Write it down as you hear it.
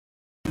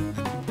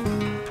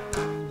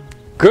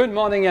Good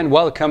morning and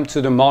welcome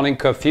to the Morning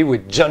Coffee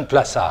with John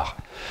Plassard.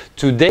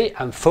 Today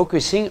I'm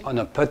focusing on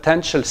a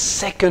potential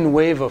second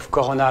wave of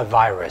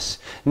coronavirus.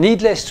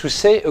 Needless to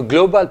say, a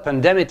global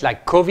pandemic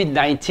like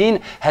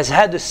COVID-19 has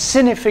had a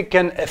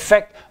significant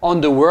effect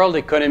on the world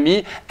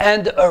economy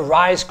and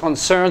arise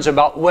concerns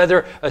about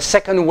whether a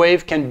second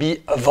wave can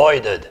be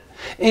avoided.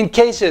 In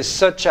cases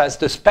such as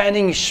the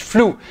Spanish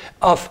flu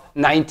of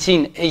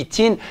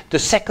 1918, the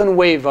second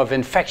wave of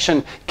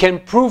infection can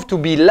prove to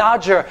be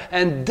larger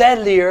and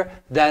deadlier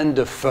than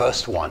the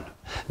first one.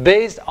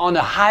 Based on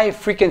a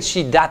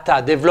high-frequency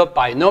data developed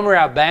by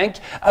Mirabaud,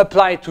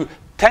 applied to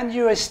 10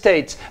 US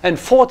states and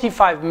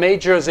 45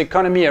 major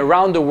economies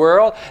around the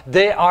world,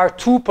 there are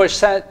two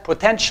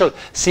potential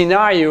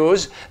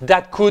scenarios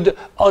that could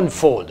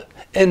unfold.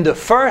 In the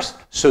first,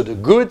 so the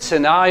good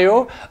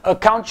scenario, a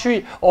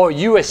country or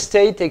US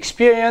state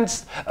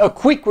experienced a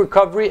quick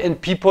recovery in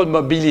people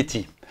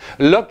mobility.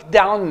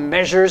 Lockdown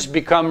measures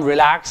become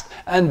relaxed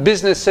and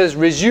businesses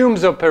resume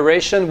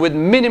operation with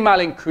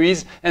minimal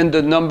increase in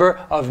the number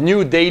of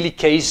new daily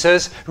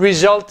cases,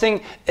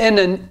 resulting in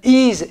an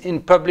ease in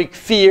public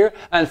fear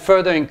and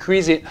further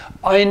increase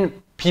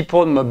in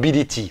people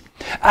mobility.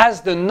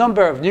 As the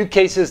number of new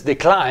cases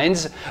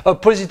declines, a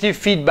positive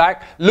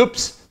feedback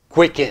loops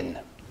quicken.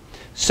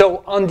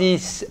 So on the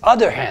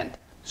other hand,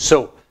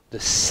 the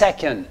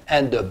second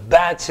and the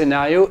bad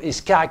scenario is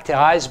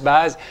characterized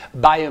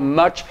by a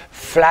much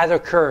flatter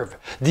curve.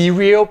 The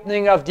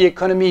reopening of the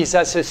economy is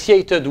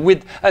associated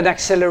with an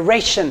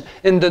acceleration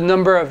in the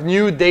number of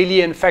new daily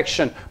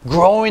infections,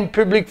 growing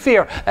public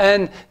fear,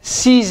 and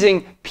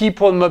seizing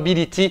people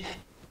mobility.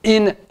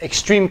 In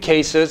extreme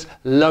cases,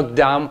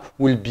 lockdown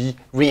will be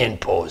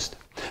reimposed.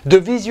 The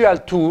visual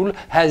tool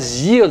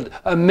has yielded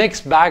a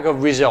mixed bag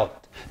of results.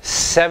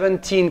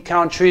 17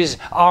 countries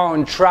are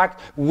on track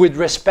with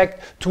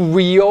respect to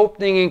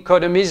reopening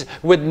economies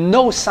with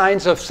no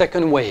signs of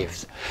second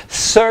waves.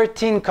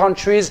 13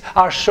 countries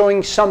are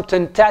showing some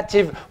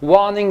tentative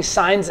warning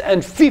signs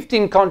and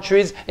 15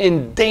 countries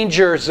in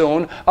danger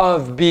zone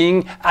of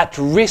being at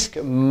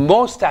risk,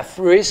 most at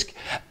risk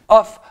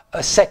of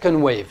a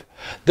second wave.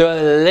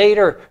 The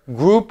latter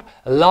group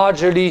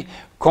largely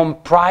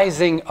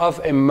comprising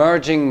of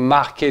emerging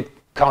market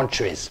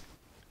countries.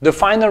 The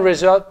final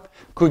result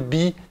could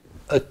be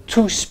a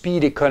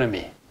two-speed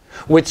economy,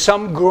 with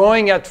some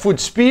growing at full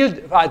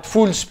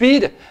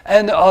speed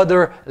and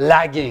other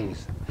lagging.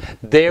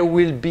 There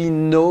will be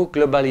no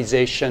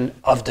globalization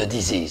of the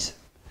disease.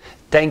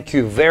 Thank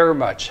you very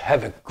much.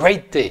 Have a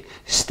great day.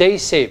 Stay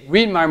safe.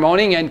 Read my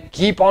morning and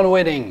keep on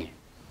winning.